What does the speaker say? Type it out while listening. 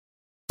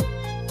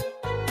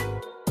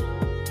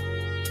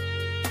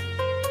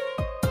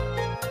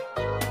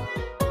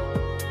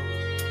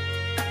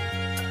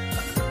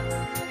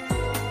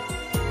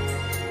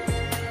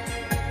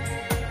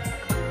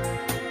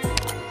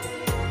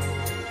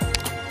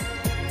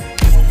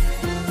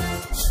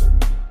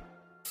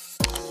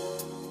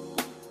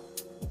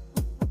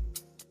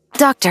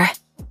Doctor,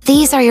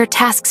 these are your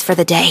tasks for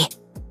the day.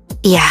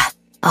 Yeah,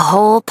 a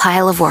whole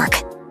pile of work.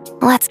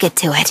 Let's get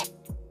to it.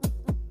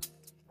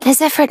 Is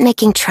Ifrit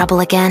making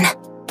trouble again?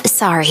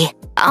 Sorry,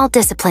 I'll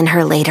discipline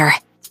her later.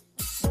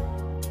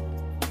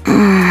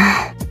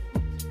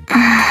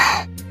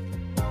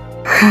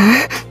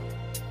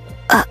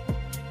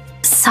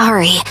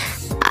 Sorry,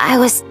 I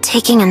was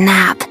taking a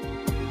nap.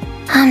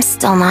 I'm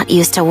still not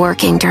used to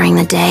working during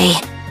the day.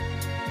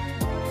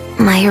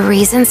 My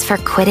reasons for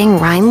quitting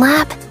Rhine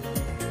Lab?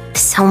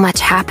 So much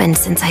happened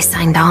since I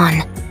signed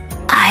on.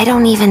 I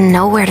don't even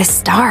know where to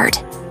start.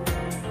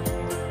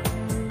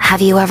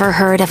 Have you ever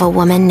heard of a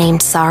woman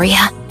named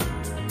Saria?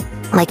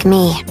 Like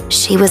me,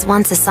 she was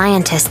once a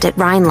scientist at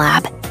Rhine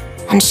Lab,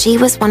 and she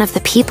was one of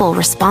the people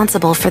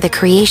responsible for the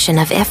creation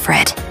of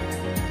Ifrit.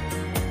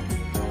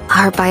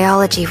 Our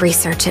biology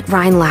research at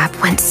Rhine Lab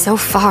went so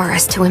far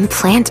as to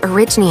implant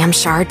orignium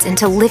shards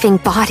into living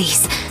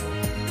bodies.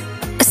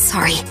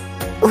 Sorry,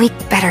 we'd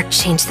better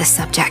change the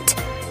subject.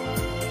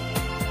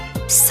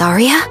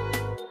 Saria?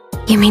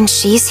 You mean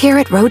she's here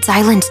at Rhodes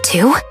Island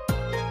too?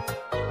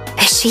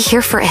 Is she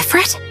here for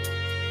Ifrit?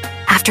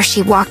 After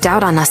she walked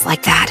out on us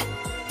like that,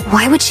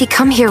 why would she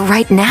come here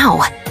right now?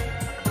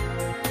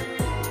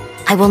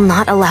 I will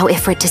not allow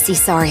Ifrit to see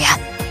Saria.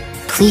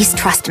 Please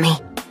trust me.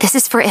 This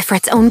is for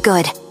Ifrit's own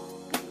good.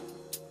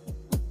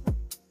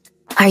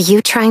 Are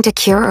you trying to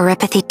cure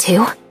oropathy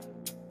too?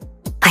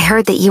 I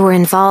heard that you were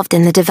involved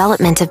in the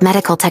development of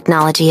medical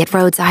technology at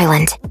Rhodes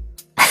Island.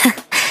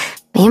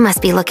 You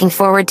must be looking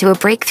forward to a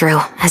breakthrough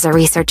as a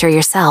researcher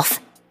yourself.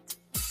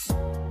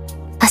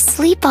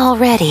 Asleep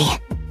already?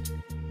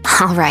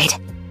 All right,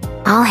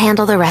 I'll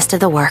handle the rest of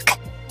the work.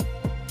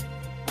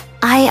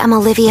 I am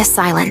Olivia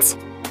Silence,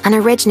 an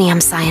orignium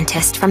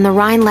scientist from the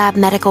Rhine Lab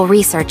Medical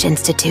Research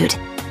Institute.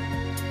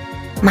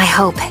 My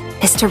hope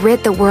is to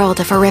rid the world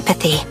of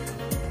oropathy,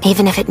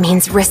 even if it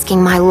means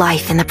risking my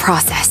life in the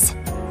process.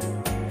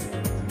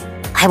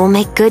 I will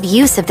make good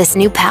use of this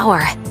new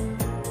power.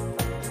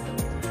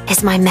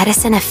 Is my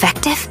medicine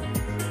effective?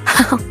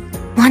 Oh,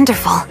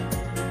 wonderful.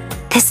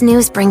 This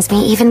news brings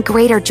me even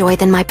greater joy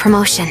than my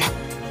promotion.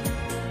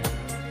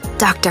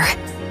 Doctor,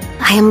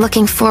 I am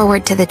looking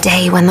forward to the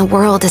day when the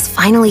world is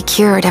finally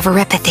cured of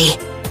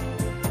oropathy.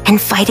 And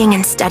fighting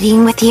and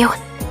studying with you,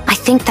 I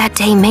think that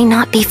day may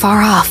not be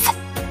far off.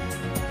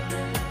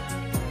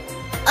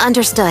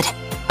 Understood.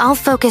 I'll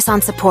focus on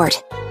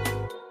support.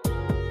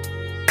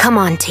 Come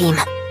on, team.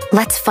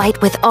 Let's fight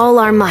with all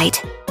our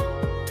might.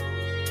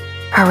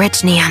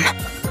 Orignium,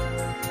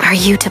 are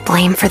you to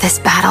blame for this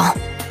battle?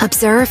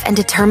 Observe and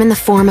determine the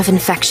form of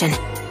infection.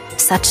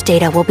 Such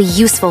data will be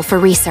useful for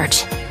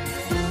research.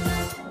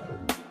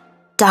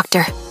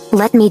 Doctor,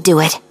 let me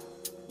do it.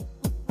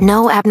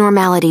 No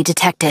abnormality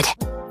detected.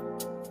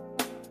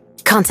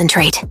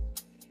 Concentrate.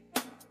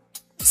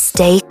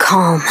 Stay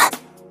calm.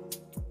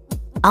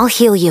 I'll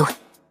heal you.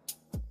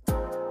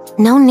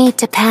 No need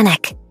to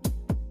panic.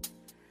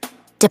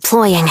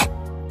 Deploying.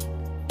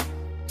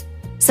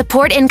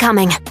 Support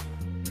incoming.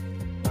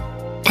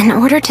 In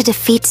order to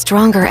defeat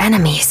stronger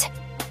enemies,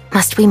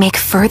 must we make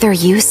further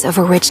use of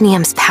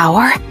orignium's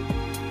power?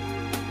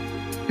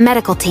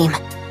 Medical team,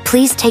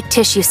 please take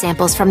tissue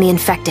samples from the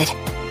infected.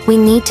 We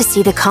need to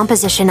see the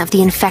composition of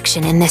the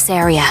infection in this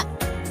area.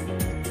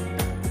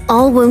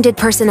 All wounded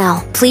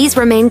personnel, please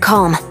remain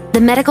calm. The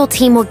medical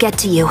team will get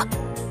to you.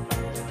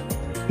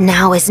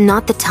 Now is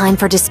not the time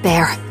for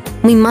despair.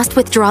 We must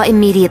withdraw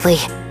immediately.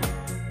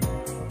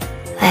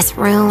 This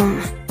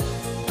room...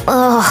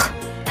 Ugh,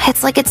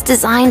 it's like it's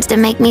designed to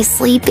make me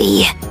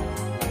sleepy.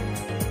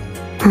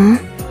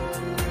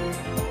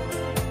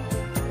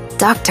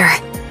 Doctor,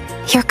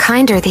 you're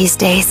kinder these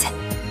days.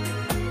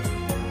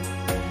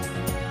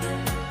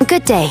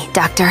 Good day,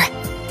 Doctor.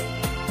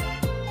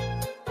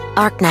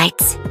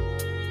 Arknights,